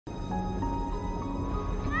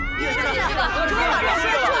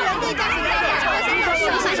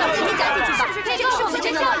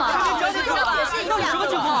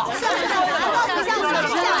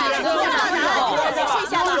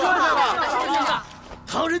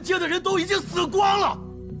唐人街的人都已经死光了，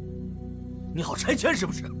你好拆迁是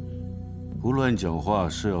不是？胡乱讲话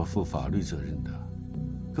是要负法律责任的，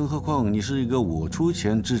更何况你是一个我出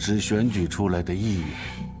钱支持选举出来的议员，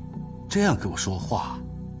这样跟我说话，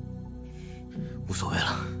无所谓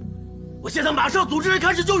了。我现在马上组织人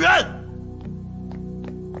开始救援。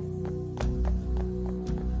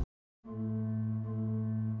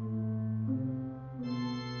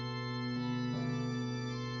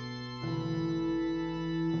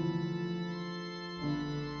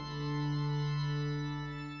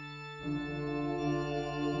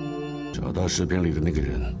 找到视频里的那个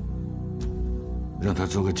人，让他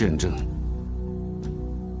做个见证。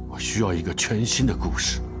我需要一个全新的故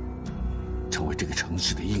事，成为这个城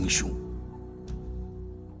市的英雄。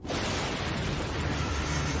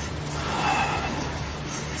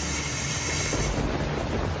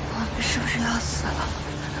我们是不是要死了？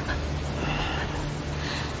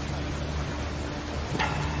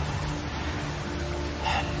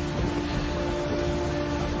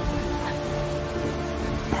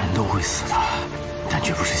人都会死的，但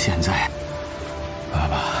绝不是现在。爸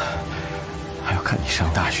爸还要看你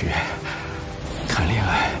上大学、谈恋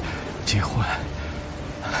爱、结婚，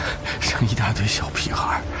生一大堆小屁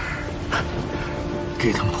孩，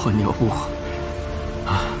给他们换尿布。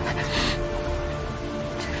啊！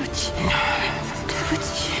对不起，对不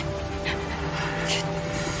起，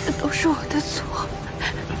这都是我的错。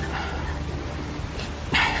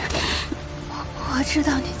我知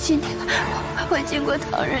道你今天会经过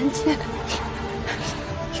唐人街，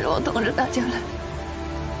是我通知大家来。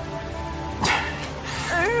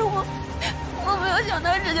但是我没有想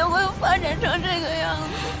到事情会发展成这个样子。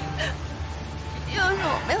要是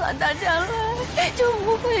我没喊大家来，就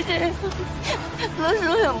不会这样，何叔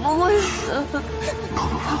也不会死。不，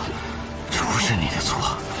这不是你的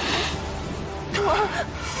错。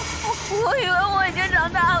我以为我已经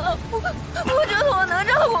长大了，我觉得我能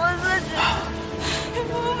照顾我自己。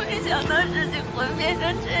我没想到事情会变成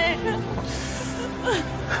这样。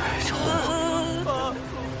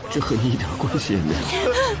这和你一点关系也没有，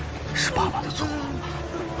是爸爸的错。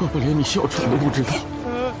爸爸连你哮喘都不知道，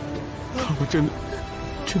爸爸真的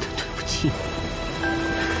对不起。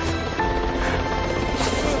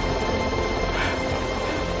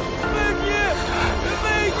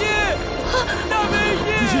飞机，大飞机！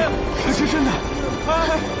这是真的。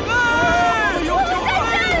有救啊！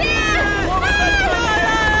我们在这里！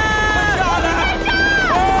下来！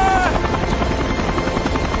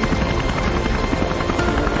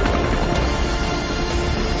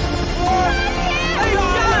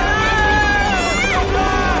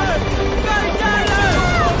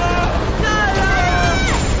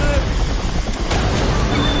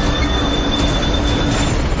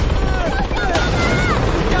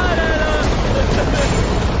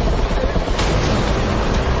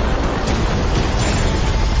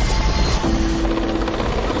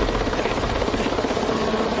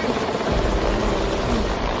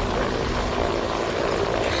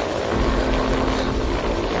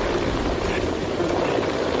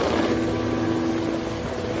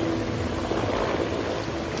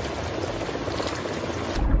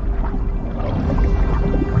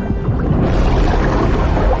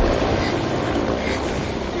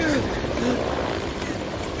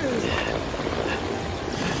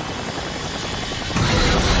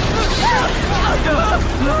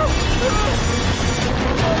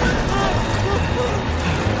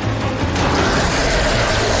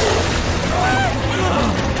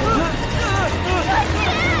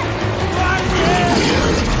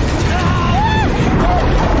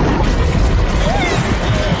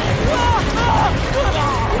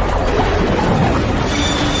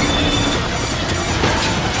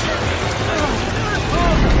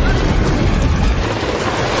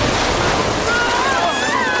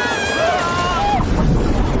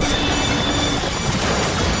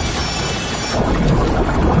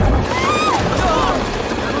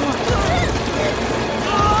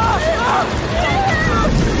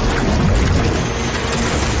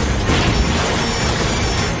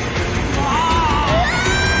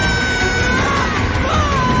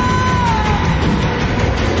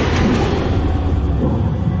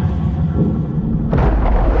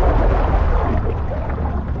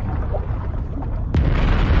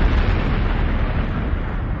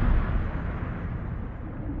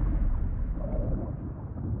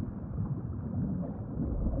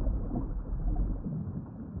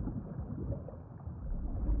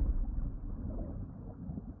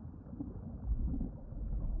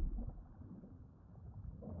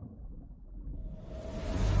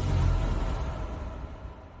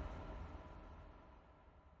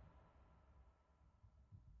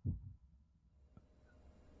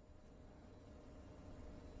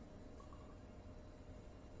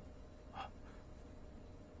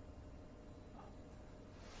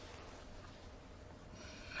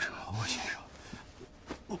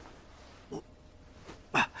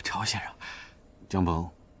曹先生，江鹏，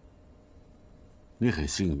你很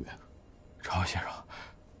幸运。曹先生，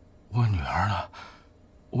我女儿呢？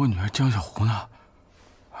我女儿江小湖呢？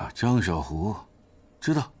啊，江小湖，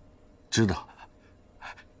知道。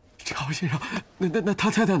曹先生，那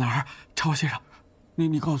她在哪儿？曹先生，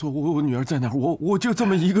你告诉我女儿在哪儿？我就这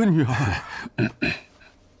么一个女儿。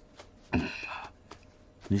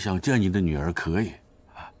你想见你的女儿可以，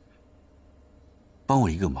帮我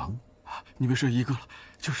一个忙。你别说一个了，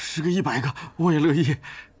就10个100个，我也乐意。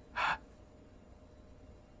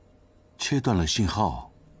切断了信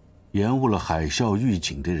号，延误了海啸预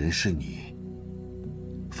警的人是你。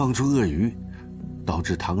放出鳄鱼，导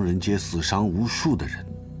致唐人街死伤无数的人。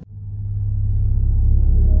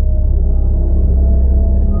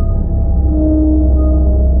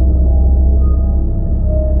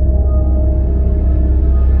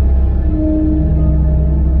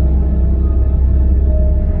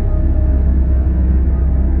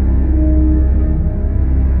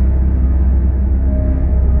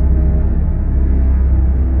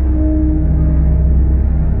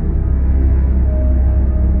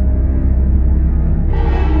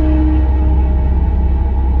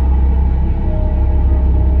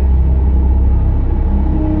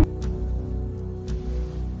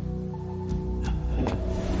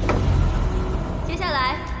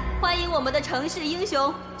城市英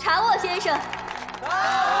雄查沃先生。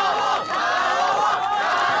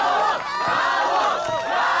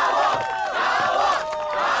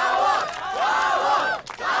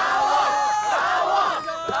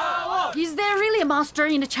Is there really a monster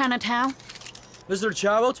in the Chinatown? Mr.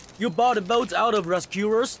 Chavot, you bought the boats out of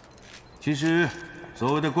rescuers? 其实，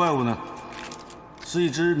所谓的怪物呢，是一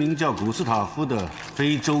只名叫古斯塔夫的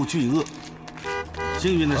非洲巨鳄。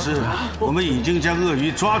幸运的是，我们已经将鳄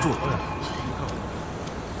鱼抓住了。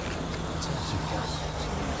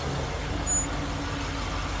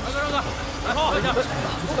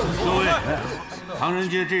各位，唐人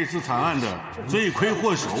街这次惨案的罪魁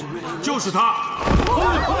祸首就是他。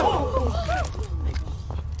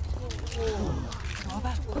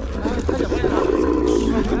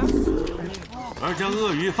而将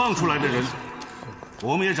鳄鱼放出来的人，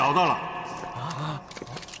我们也找到了。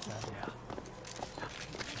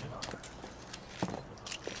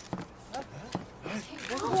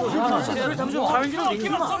咱们就唐人街的邻居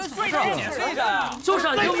嘛，就是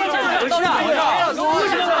啊，说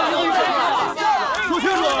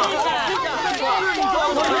清楚！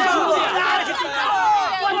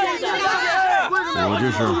我就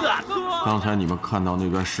是刚才你们看到那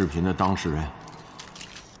段视频的当事人。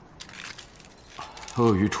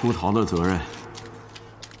鳄鱼出逃的责任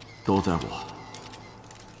都在我。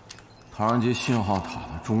唐人街信号塔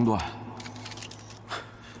的中断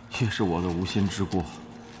也是我的无心之过。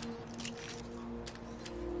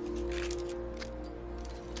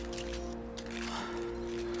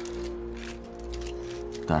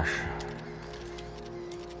但是，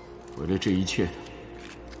为了这一切的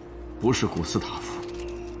不是古斯塔夫，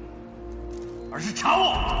而是查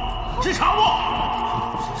沃，是查沃！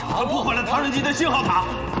他破坏了唐人街的信号塔，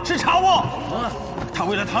是查沃！他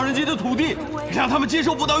为了唐人街的土地，让他们接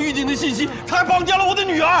收不到预警的信息，他还绑架了我的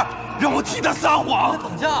女儿，让我替他撒谎。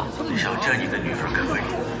绑架？你想见你的女儿可以？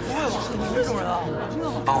这种人啊，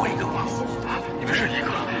帮我一个忙，你们是一个，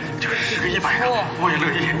就是10个100个，我也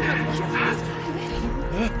乐意。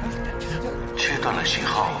切断了信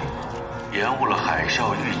号，延误了海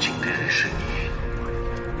啸预警的人是你。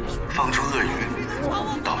放出鳄鱼，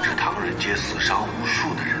导致唐人街死伤无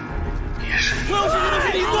数的人也是你。所有事情都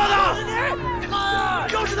是你做的，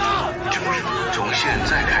就是他。从现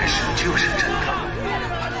在开始就是真的。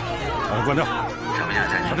把它关掉。想不想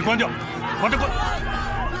再见？把它关掉，把它关。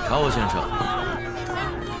查沃先生，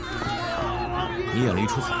你演了一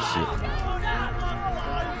出好戏。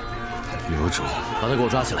有种！把他给我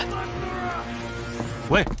抓起来！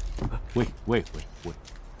喂，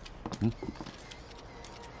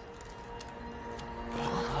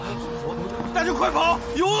大家快跑！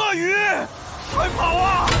有鳄鱼！快跑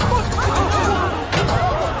啊！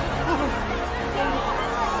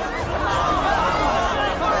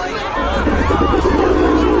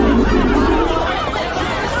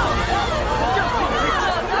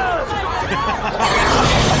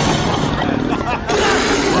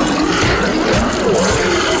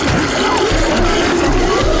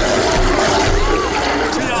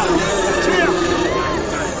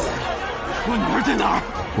我女儿在哪儿？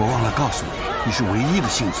我忘了告诉你，你是唯一的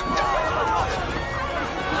幸存者。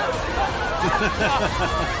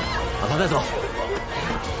把他带走。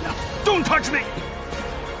Don't touch me！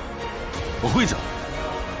我会走。